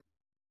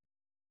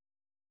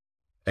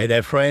Hey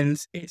there,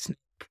 friends. It's Nick.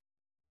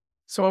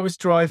 So I was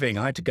driving.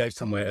 I had to go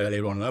somewhere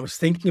earlier on, and I was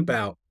thinking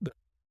about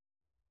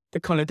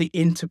the kind of the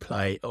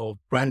interplay of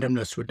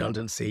randomness,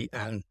 redundancy,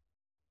 and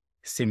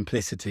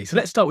simplicity. So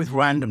let's start with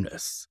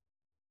randomness.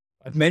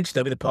 I've mentioned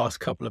over the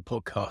past couple of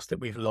podcasts that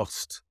we've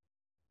lost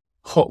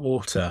hot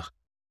water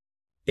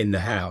in the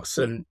house,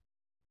 and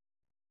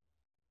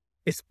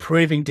it's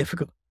proving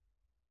difficult.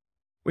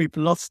 We've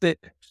lost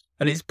it,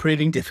 and it's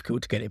proving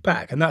difficult to get it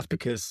back. And that's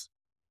because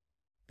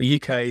the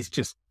UK is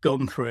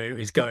going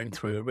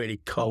through a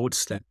really cold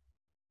snap.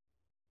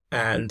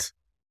 And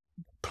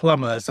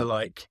plumbers are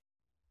like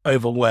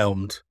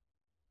overwhelmed,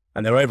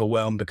 and they're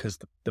overwhelmed because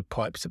the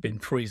pipes have been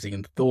freezing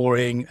and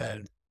thawing,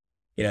 and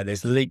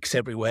there's leaks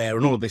everywhere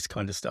and all of this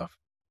kind of stuff.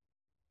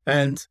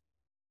 And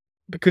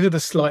because of the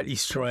slightly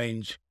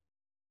strange,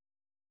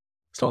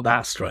 it's not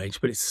that strange,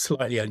 but it's a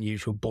slightly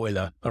unusual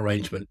boiler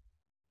arrangement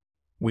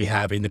we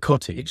have in the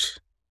cottage,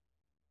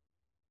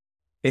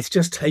 it's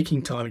just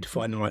taking time to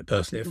find the right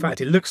person. In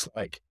fact, it looks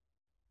like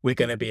we're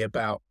going to be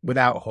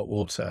without hot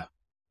water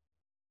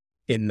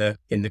in the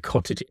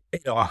cottage,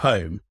 in our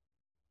home,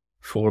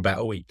 for about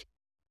a week.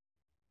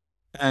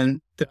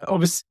 And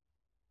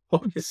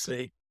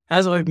obviously,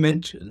 as I've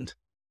mentioned,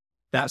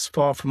 that's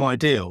far from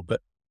ideal,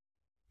 but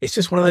it's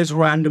just one of those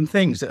random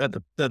things that at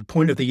the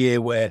point of the year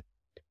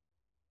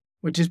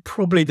which is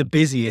probably the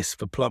busiest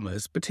for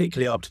plumbers,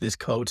 particularly after this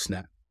cold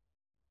snap,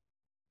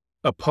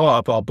 a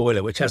part of our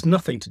boiler, which has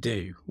nothing to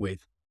do with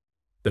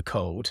the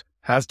cold,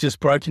 has just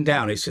broken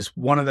down. It's just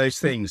one of those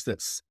things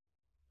that's,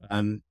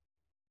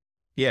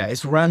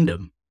 it's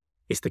random.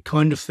 It's the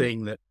kind of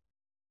thing that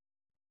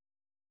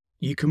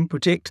you can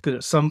predict that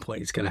at some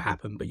point it's going to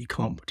happen, but you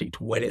can't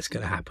predict when it's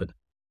going to happen.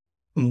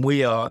 And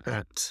we are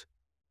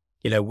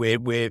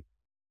we're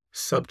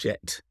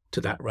subject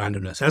to that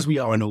randomness, as we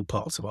are in all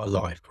parts of our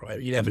life, right?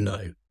 You never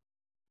know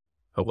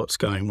what's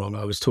going wrong.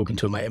 I was talking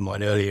to a mate of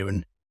mine earlier,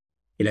 and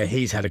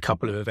he's had a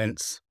couple of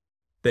events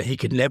that he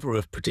could never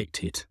have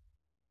predicted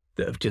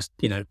that have just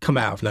come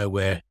out of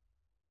nowhere,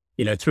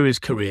 through his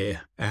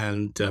career,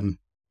 and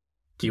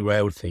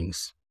derailed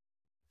things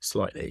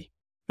slightly.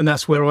 And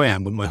that's where I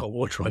am with my hot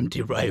water. I'm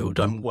derailed.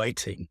 I'm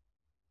waiting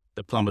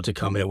the plumber to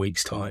come in a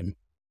week's time.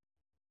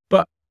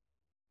 But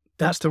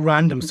that's the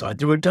random side.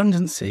 The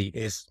redundancy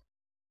is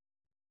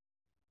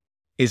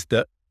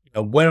that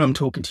where I'm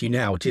talking to you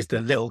now, which is the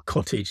little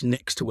cottage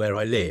next to where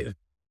I live,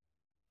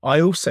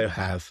 I also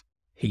have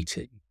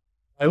heating.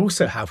 I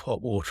also have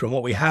hot water. And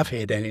what we have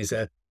here then is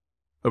a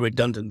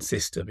redundant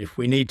system. If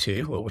we need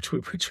to,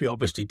 which we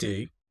obviously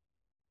do,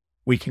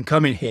 we can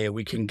come in here,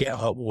 we can get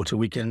hot water,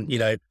 we can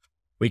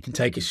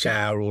take a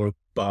shower or a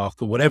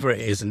bath or whatever it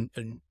is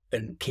and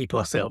keep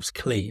ourselves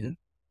clean.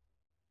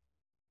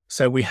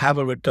 So we have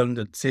a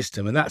redundant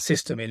system, and that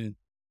system in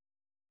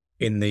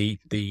the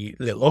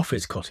little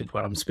office cottage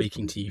where I'm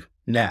speaking to you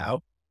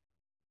now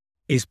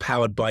is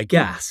powered by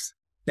gas.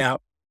 Now,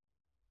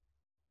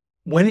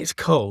 when it's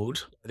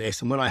cold like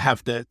this, and when I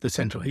have the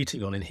central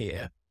heating on in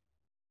here,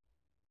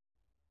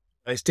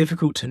 it's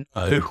difficult to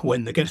know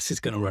when the gas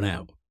is going to run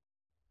out,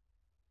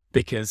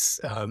 because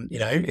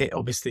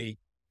it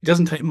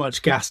doesn't take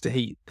much gas to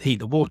heat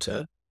the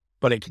water,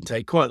 but it can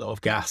take quite a lot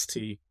of gas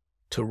to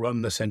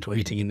run the central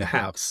heating in the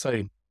house.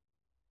 So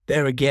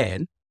there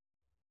again,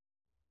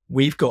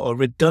 we've got a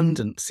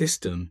redundant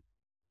system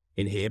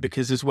in here,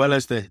 because as well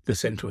as the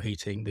central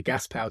heating, the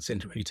gas-powered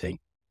central heating,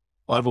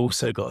 I've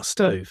also got a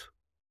stove.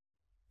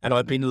 And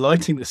I've been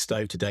lighting the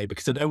stove today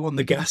because I don't want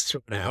the gas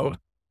to run out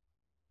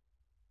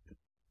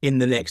in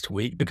the next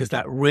week, because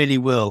that really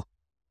will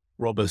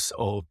rob us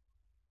of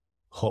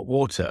hot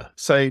water.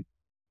 So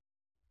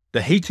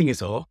the heating is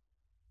off,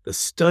 the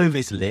stove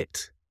is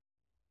lit,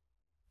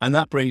 and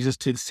that brings us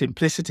to the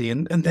simplicity.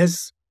 And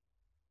there's,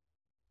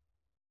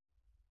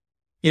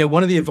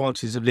 one of the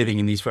advantages of living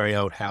in these very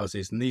old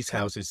houses, and these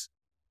houses,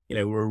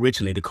 were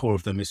originally, the core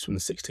of them is from the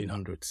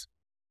 1600s,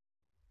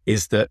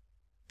 is that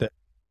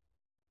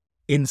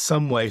in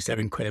some ways they're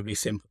incredibly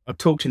simple. I've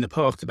talked in the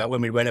past about when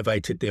we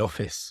renovated the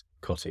office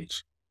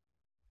cottage,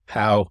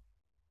 how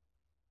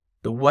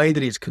the way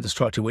that it's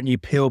constructed, when you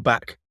peel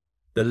back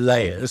the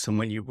layers, and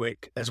when you,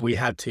 as we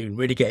had to,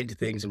 really get into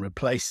things and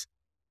replace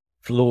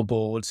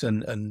floorboards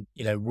and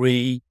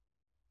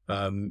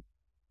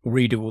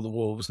redo all the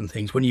walls and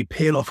things, when you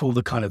peel off all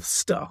the kind of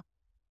stuff,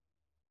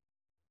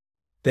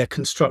 their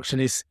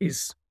construction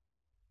is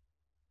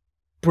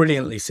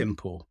brilliantly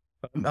simple.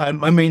 I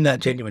mean that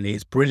genuinely.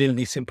 It's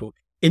brilliantly simple,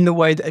 in the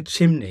way that a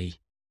chimney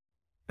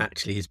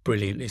actually is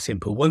brilliantly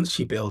simple. Once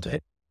you build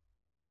it,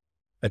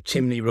 a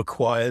chimney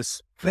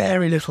requires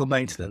very little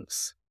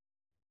maintenance,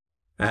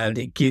 and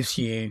it gives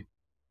you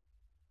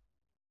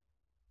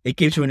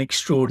an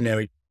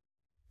extraordinary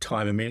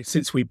time. I mean,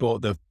 since we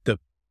bought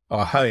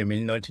our home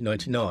in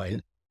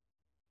 1999,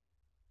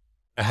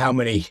 how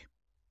many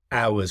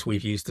hours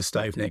we've used the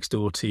stove next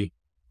door to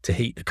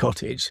heat the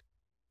cottage.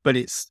 But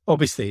it's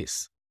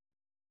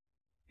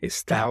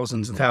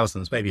thousands and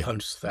thousands, maybe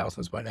hundreds of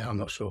thousands by now, I'm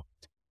not sure.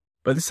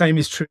 But the same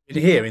is true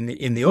here in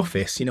the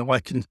office.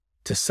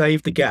 To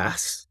save the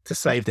gas, to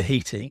save the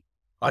heating,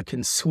 I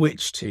can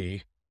switch to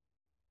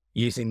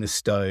using the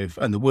stove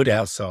and the wood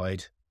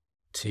outside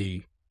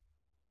to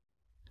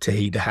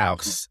heat the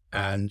house.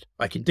 And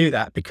I can do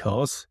that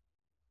because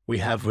we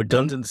have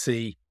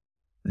redundancy,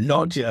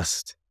 not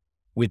just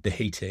with the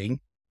heating,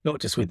 not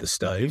just with the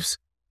stoves,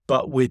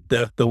 but with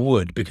the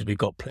wood, because we've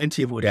got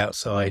plenty of wood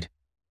outside,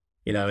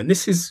 and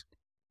this is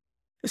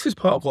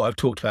part of what I've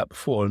talked about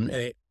before.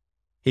 And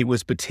it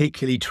was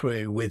particularly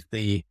true with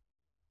the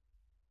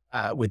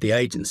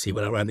agency,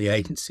 when I ran the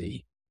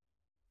agency.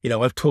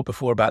 I've talked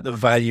before about the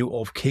value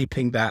of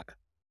keeping that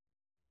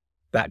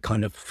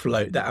kind of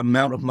float, that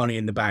amount of money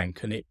in the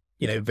bank. And it,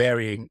 it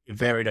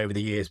varied over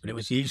the years, but it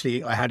was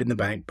usually I had in the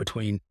bank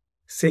between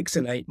 6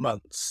 and 8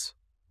 months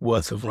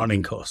worth of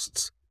running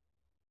costs.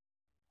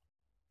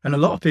 And a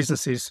lot of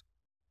businesses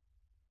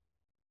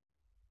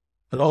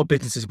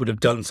would have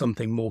done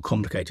something more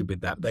complicated with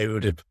that. They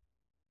would have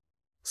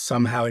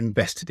somehow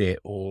invested it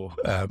or,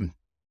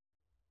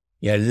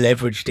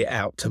 leveraged it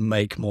out to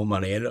make more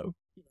money. And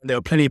there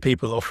were plenty of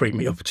people offering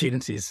me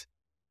opportunities,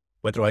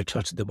 whether I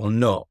trusted them or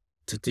not,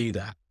 to do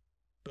that.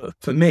 But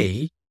for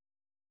me,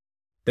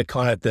 the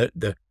kind of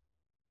the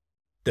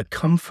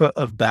comfort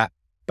of that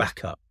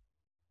backup,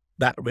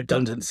 that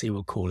redundancy,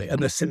 we'll call it,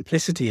 and the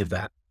simplicity of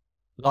that,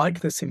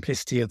 like the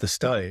simplicity of the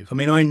stove. I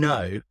mean, I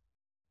know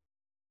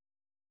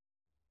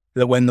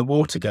that when the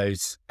water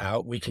goes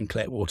out, we can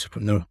collect water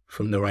from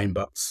the rain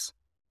butts,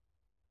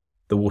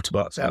 the water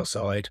butts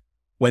outside.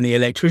 When the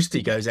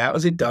electricity goes out,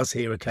 as it does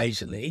here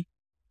occasionally,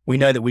 we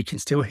know that we can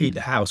still heat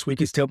the house. We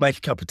can still make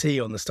a cup of tea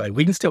on the stove.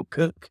 We can still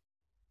cook.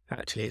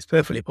 Actually, it's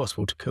perfectly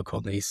possible to cook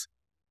on these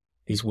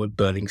wood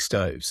burning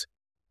stoves.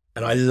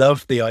 And I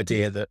love the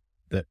idea that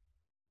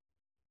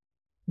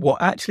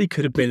what actually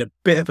could have been a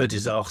bit of a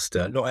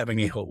disaster, not having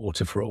any hot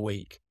water for a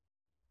week,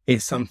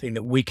 is something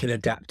that we can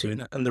adapt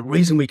to. And the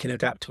reason we can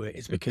adapt to it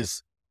is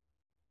because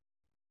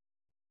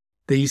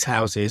these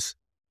houses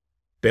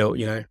built,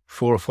 400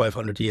 or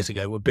 500 years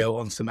ago, were built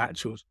on some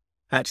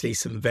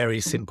very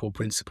simple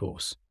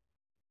principles,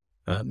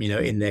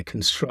 in their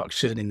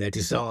construction, in their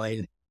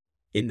design,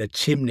 in the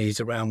chimneys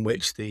around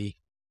which the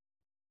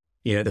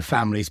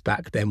families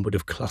back then would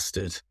have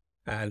clustered.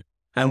 And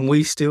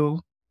we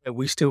still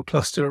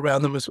cluster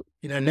around them as,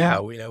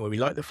 now, where we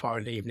light the fire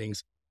in the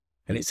evenings,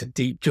 and it's a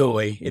deep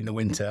joy in the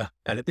winter.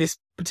 And at this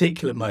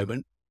particular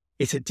moment,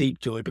 it's a deep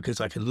joy because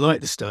I can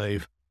light the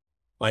stove.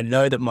 I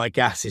know that my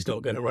gas is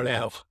not going to run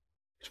out,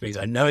 which means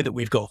I know that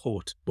we've got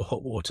hot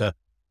water,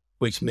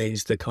 which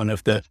means the kind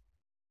of the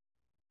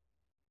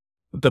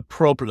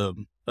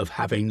problem of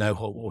having no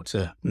hot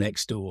water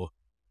next door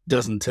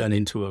doesn't turn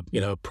into a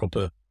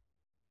proper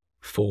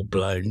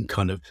full-blown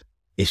kind of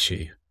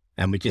issue.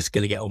 And we're just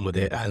going to get on with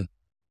it and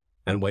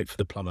wait for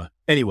the plumber.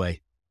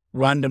 Anyway,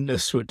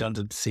 randomness,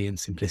 redundancy, and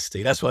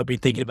simplicity. That's what I've been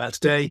thinking about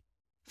today.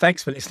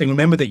 Thanks for listening.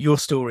 Remember that your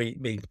story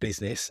means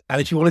business. And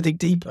if you want to dig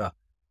deeper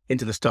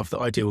into the stuff that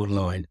I do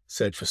online,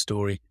 search for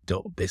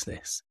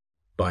story.business.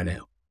 Bye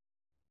now.